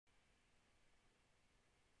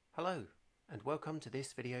Hello and welcome to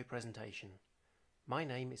this video presentation. My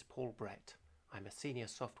name is Paul Brett. I'm a Senior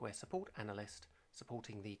Software Support Analyst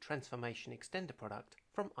supporting the Transformation Extender product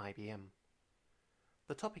from IBM.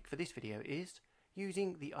 The topic for this video is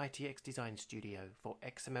using the ITX Design Studio for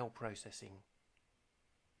XML processing.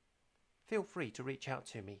 Feel free to reach out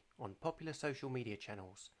to me on popular social media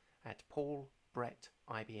channels at Paul Brett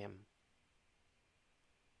IBM.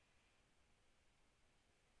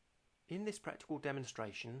 In this practical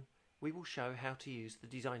demonstration, we will show how to use the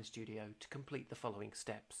Design Studio to complete the following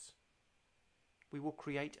steps. We will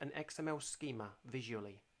create an XML schema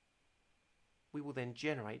visually. We will then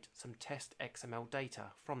generate some test XML data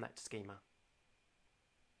from that schema.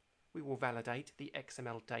 We will validate the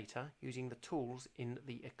XML data using the tools in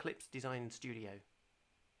the Eclipse Design Studio.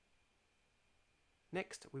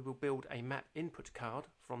 Next, we will build a map input card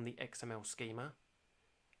from the XML schema.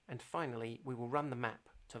 And finally, we will run the map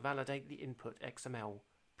to validate the input XML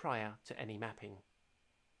prior to any mapping.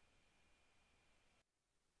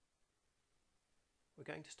 We're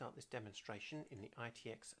going to start this demonstration in the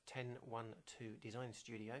ITX 10.1.2 Design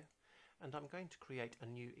Studio, and I'm going to create a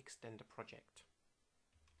new extender project.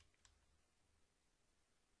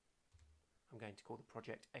 I'm going to call the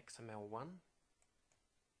project XML1,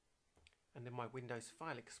 and in my Windows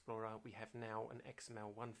File Explorer we have now an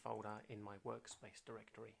XML1 folder in my workspace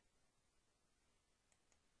directory.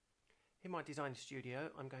 In my Design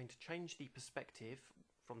Studio, I'm going to change the perspective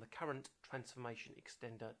from the current Transformation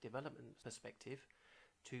Extender development perspective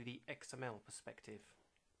to the XML perspective.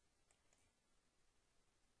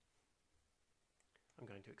 I'm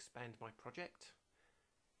going to expand my project,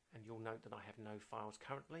 and you'll note that I have no files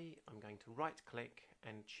currently. I'm going to right click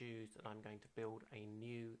and choose that I'm going to build a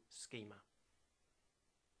new schema.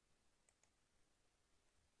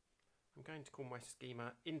 I'm going to call my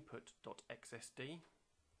schema input.xsd.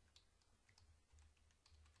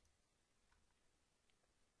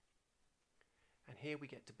 And here we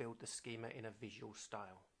get to build the schema in a visual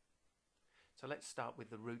style. So let's start with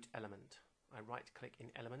the root element. I right click in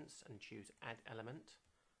Elements and choose Add Element,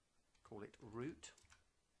 call it Root.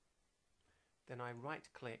 Then I right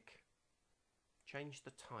click, change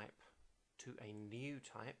the type to a new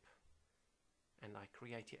type, and I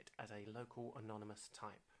create it as a local anonymous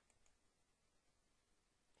type.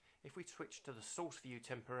 If we switch to the source view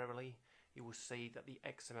temporarily, you will see that the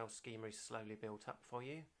XML schema is slowly built up for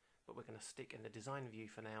you. But we're going to stick in the design view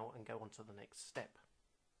for now and go on to the next step.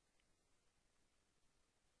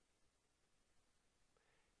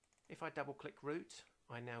 If I double click root,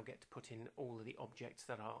 I now get to put in all of the objects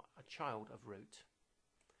that are a child of root.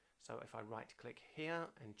 So if I right click here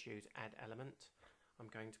and choose add element, I'm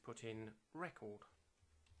going to put in record.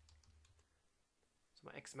 So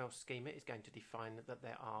my XML schema is going to define that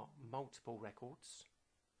there are multiple records.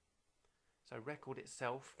 So record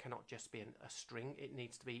itself cannot just be a string, it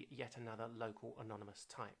needs to be yet another local anonymous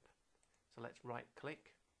type. So let's right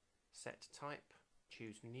click, set type,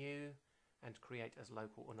 choose new, and create as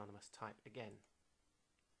local anonymous type again.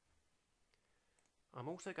 I'm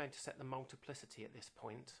also going to set the multiplicity at this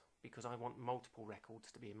point because I want multiple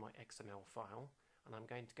records to be in my XML file, and I'm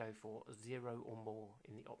going to go for 0 or more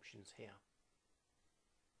in the options here.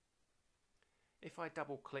 If I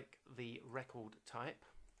double click the record type,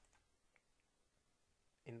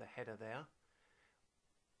 in the header there,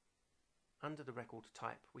 under the record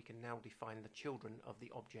type we can now define the children of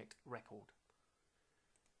the object record.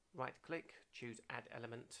 Right click, choose add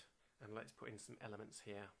element, and let's put in some elements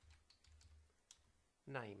here.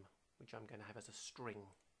 Name, which I'm going to have as a string.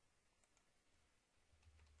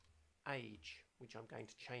 Age, which I'm going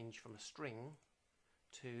to change from a string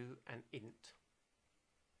to an int.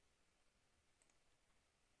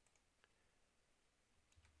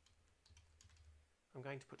 I'm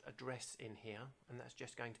going to put address in here, and that's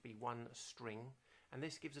just going to be one string, and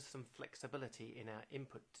this gives us some flexibility in our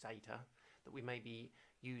input data that we may be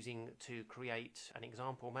using to create an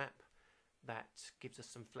example map that gives us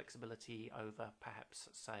some flexibility over perhaps,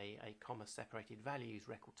 say, a comma separated values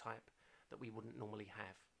record type that we wouldn't normally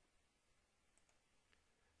have.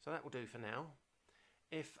 So that will do for now.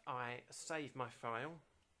 If I save my file,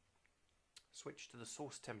 switch to the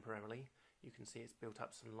source temporarily, you can see it's built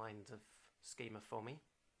up some lines of schema for me.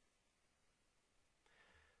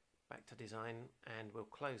 Back to design, and we'll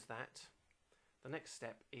close that. The next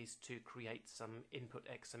step is to create some input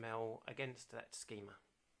XML against that schema.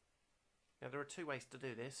 Now there are two ways to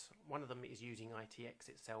do this. One of them is using ITX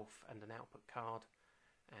itself and an output card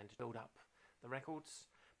and build up the records,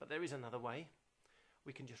 but there is another way.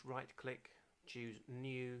 We can just right click, choose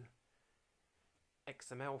new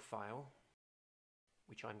XML file,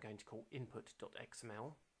 which I'm going to call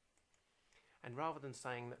input.xml, And rather than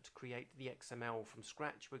saying that to create the XML from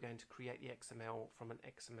scratch, we're going to create the XML from an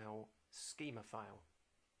XML schema file.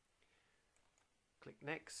 Click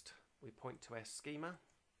Next, we point to our schema.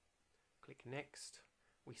 Click Next,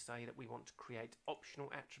 we say that we want to create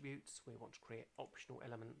optional attributes, we want to create optional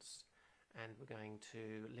elements, and we're going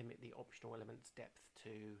to limit the optional elements depth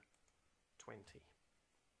to 20.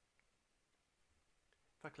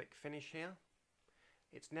 If I click Finish here,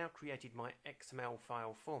 it's now created my XML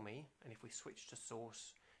file for me, and if we switch to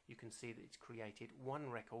source, you can see that it's created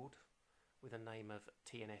one record with a name of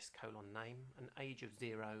TNS:name, an age of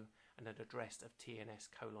 0, and an address of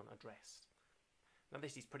TNS:address. Now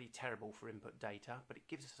this is pretty terrible for input data, but it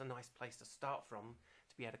gives us a nice place to start from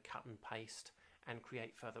to be able to cut and paste and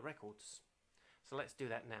create further records. So let's do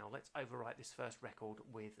that now. Let's overwrite this first record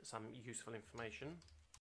with some useful information.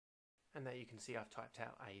 And there you can see I've typed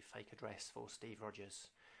out a fake address for Steve Rogers.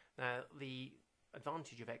 Now the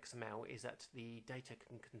advantage of XML is that the data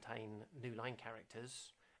can contain new line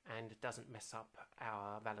characters and doesn't mess up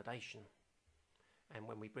our validation. And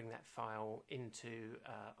when we bring that file into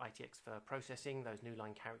ITX for processing, those new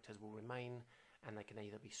line characters will remain, and they can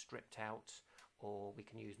either be stripped out or we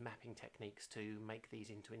can use mapping techniques to make these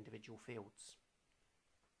into individual fields.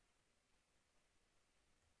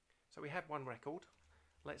 So we have one record.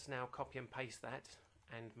 Let's now copy and paste that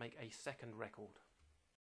and make a second record.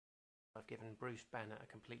 I've given Bruce Banner a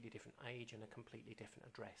completely different age and a completely different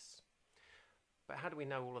address. But how do we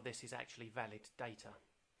know all of this is actually valid data?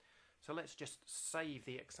 So let's just save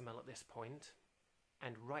the XML at this point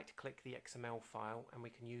and right-click the XML file, and we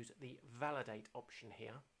can use the Validate option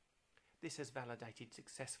here. This has validated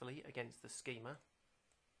successfully against the schema.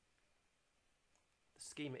 The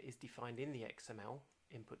schema is defined in the XML,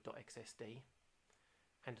 input.xsd,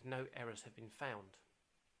 and no errors have been found.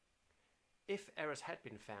 If errors had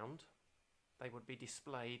been found, they would be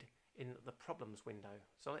displayed in the Problems window.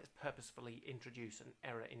 So let's purposefully introduce an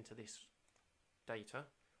error into this data.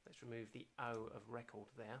 Let's remove the O of record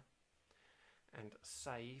there, and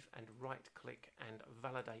save and right-click and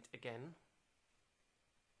validate again.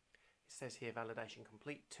 It says here validation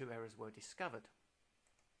complete, 2 errors were discovered.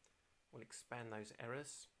 We'll expand those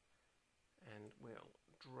errors and we'll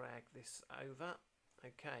drag this over.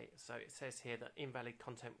 Okay, so it says here that invalid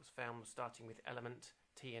content was found starting with element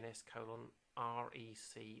TNS:RECRD.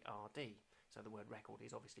 So the word record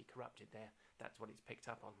is obviously corrupted there. That's what it's picked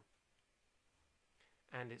up on.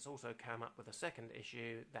 And it's also come up with a second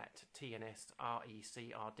issue that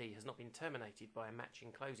TNS:RECRD has not been terminated by a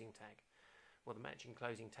matching closing tag. Well, the matching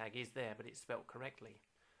closing tag is there, but it's spelt correctly.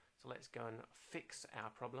 So let's go and fix our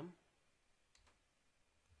problem.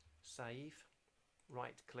 Save,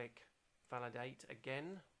 right-click, validate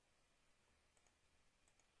again,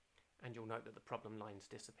 and you'll note that the problem lines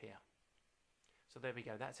disappear. So there we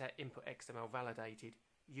go, that's our input XML validated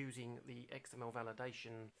using the XML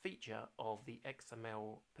validation feature of the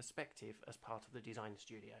XML perspective as part of the Design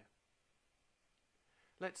Studio.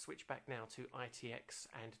 Let's switch back now to ITX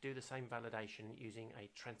and do the same validation using a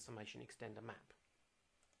transformation extender map.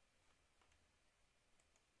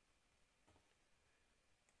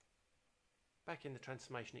 Back in the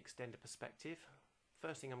transformation extender perspective,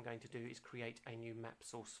 first thing I'm going to do is create a new map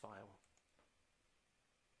source file.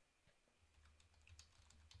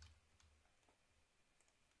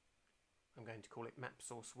 I'm going to call it map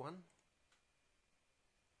source 1.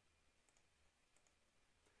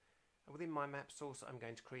 And within my map source, I'm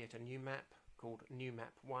going to create a new map called new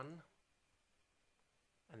map 1.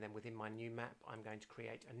 And then within my new map, I'm going to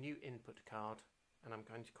create a new input card, and I'm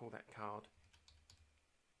going to call that card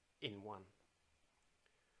in1.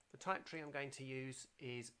 The type tree I'm going to use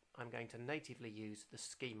is I'm going to natively use the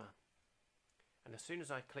schema. And as soon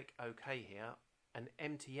as I click OK here, an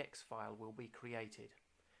MTX file will be created.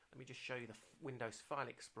 Let me just show you the Windows File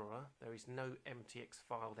Explorer. There is no MTX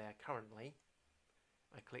file there currently.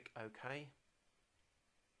 I click OK,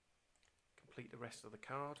 complete the rest of the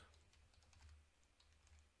card.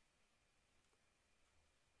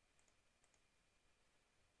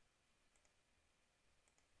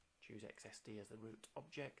 Choose XSD as the root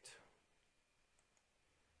object.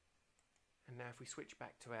 And now if we switch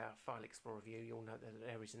back to our File Explorer view, you'll note that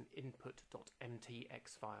there is an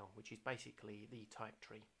input.mtx file, which is basically the type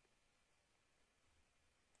tree.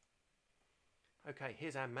 Okay,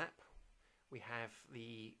 here's our map. We have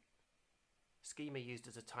the schema used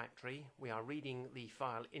as a type tree. We are reading the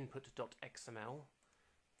file input.xml.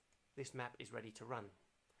 This map is ready to run.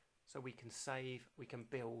 So we can save, we can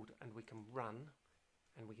build, and we can run,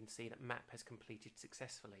 and we can see that map has completed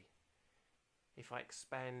successfully. If I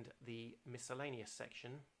expand the miscellaneous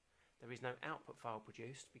section, there is no output file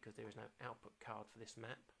produced because there is no output card for this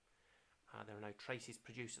map. There are no traces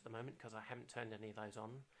produced at the moment because I haven't turned any of those on,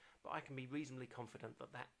 but I can be reasonably confident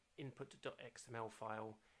that that input.xml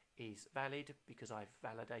file is valid because I've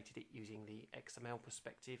validated it using the XML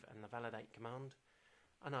perspective and the validate command,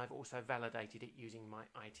 and I've also validated it using my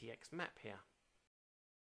ITX map here.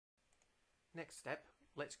 Next step,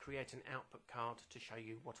 let's create an output card to show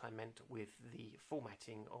you what I meant with the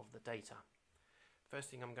formatting of the data. First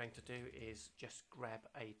thing I'm going to do is just grab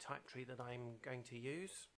a type tree that I'm going to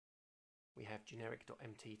use. We have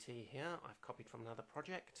generic.mtt here, I've copied from another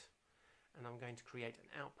project, and I'm going to create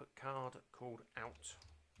an output card called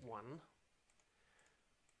out1.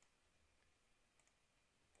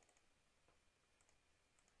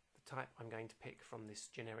 The type I'm going to pick from this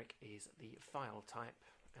generic is the file type,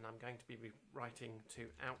 and I'm going to be writing to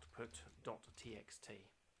output.txt.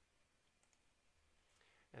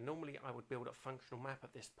 Now normally I would build a functional map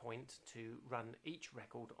at this point to run each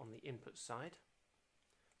record on the input side.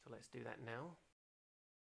 So let's do that now.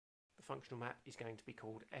 The functional map is going to be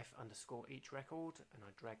called f_each record, and I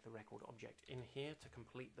drag the record object in here to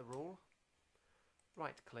complete the rule.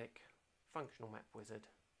 Right click, functional map wizard,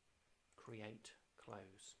 create,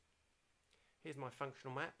 close. Here's my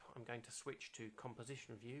functional map. I'm going to switch to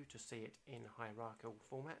composition view to see it in hierarchical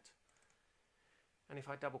format. And if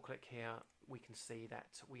I double click here, we can see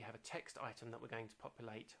that we have a text item that we're going to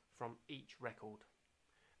populate from each record.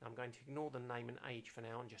 Now I'm going to ignore the name and age for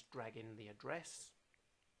now and just drag in the address.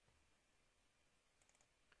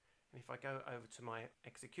 And if I go over to my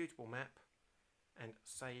executable map and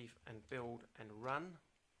save and build and run,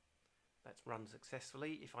 that's run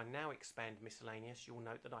successfully. If I now expand miscellaneous, you'll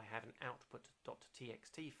note that I have an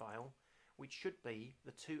output.txt file, which should be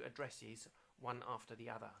the two addresses one after the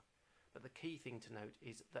other. But the key thing to note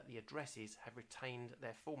is that the addresses have retained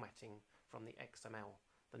their formatting from the XML,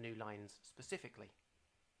 the new lines specifically.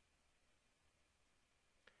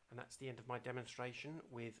 And that's the end of my demonstration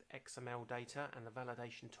with XML data and the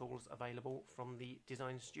validation tools available from the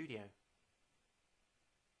Design Studio.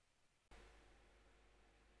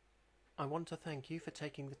 I want to thank you for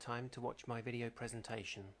taking the time to watch my video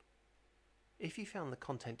presentation. If you found the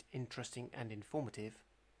content interesting and informative,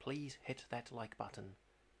 please hit that like button.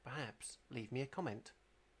 Perhaps leave me a comment.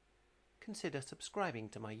 Consider subscribing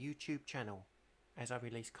to my YouTube channel, as I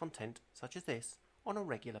release content such as this on a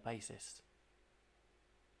regular basis.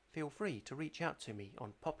 Feel free to reach out to me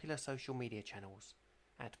on popular social media channels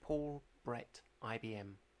at Paul Brett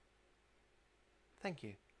IBM. Thank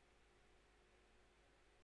you.